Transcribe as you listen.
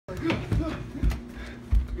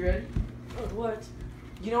You ready? What?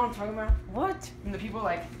 You know what I'm talking about? What? When the people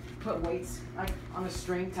like put weights like on a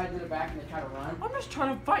string tied to their back and they try to run. I'm just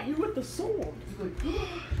trying to fight you with the sword. Like,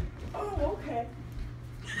 Oh, okay.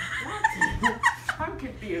 I'm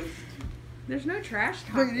confused. There's no trash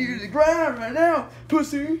bringing you to talking. the ground right now,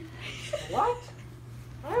 pussy. What?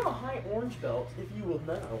 I have a high orange belt, if you will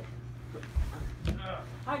know.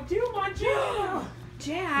 I do my job!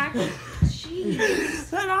 Jack, jeez.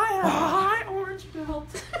 Then I have a high orange belt.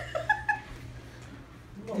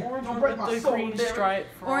 The orange Don't one break with my the soul, green damn it. stripe.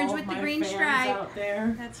 For Orange all with the my green fans stripe. out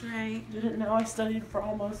there. That's right. Didn't know I studied for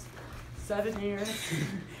almost 7 years.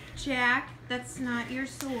 Jack, that's not your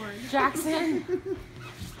sword. Jackson.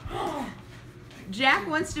 Jack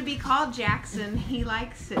wants to be called Jackson. He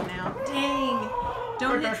likes it now. Dang.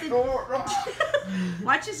 Don't hit the...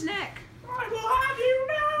 Watch his neck. I love you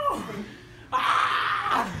now.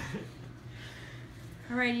 Ah!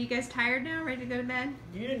 Alright, are you guys tired now? Ready to go to bed?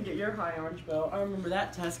 You didn't get your high orange belt. I remember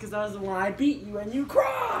that test because that was the one I beat you and you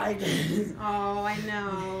cried. Oh, I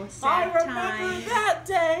know. I Sad remember time. that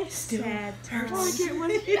day. Sad time. Like it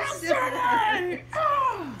was yesterday.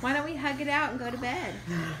 Ah! Why don't we hug it out and go to bed?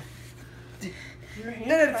 Your hand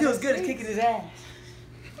None of it feels kinda good as stinks. kicking his ass.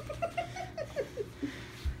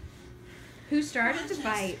 Who started the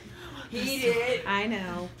fight? He did. I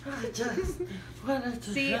know. Just wanted to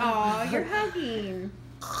See, tell aw, you. you're hugging.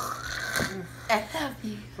 I love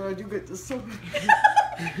you. But you get the sword.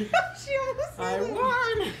 She almost I hit him.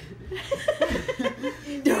 won.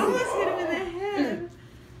 You almost hit him in the head.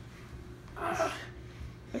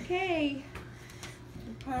 Okay,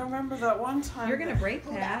 I remember that one time. you're gonna break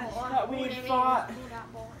that. that we fought.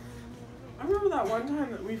 I remember that one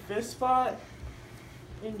time that we fist fought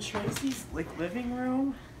in Tracy's living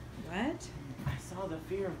room. What? I saw the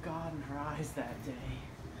fear of God in her eyes that day.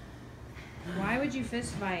 Why would you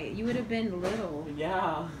fist fight? You would have been little.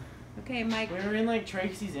 Yeah. Okay, Mike. We were in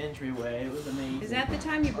Tracy's entryway. It was amazing. Is that the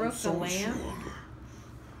time you broke the lamp?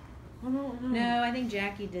 I don't know. No, I think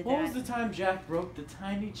Jackie did What was that. the time Jack broke the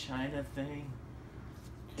tiny china thing?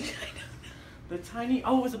 The tiny.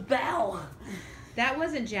 Oh, it was a bell. That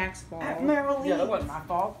wasn't Jack's fault. Marilyn. Yeah, that wasn't my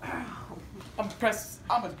fault.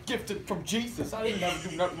 I'm a gifted from Jesus. I didn't never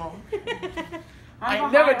do nothing wrong.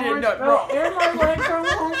 I never did nothing wrong.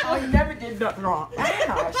 I never did nothing wrong.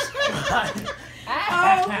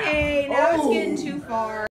 Okay, now it's getting too far.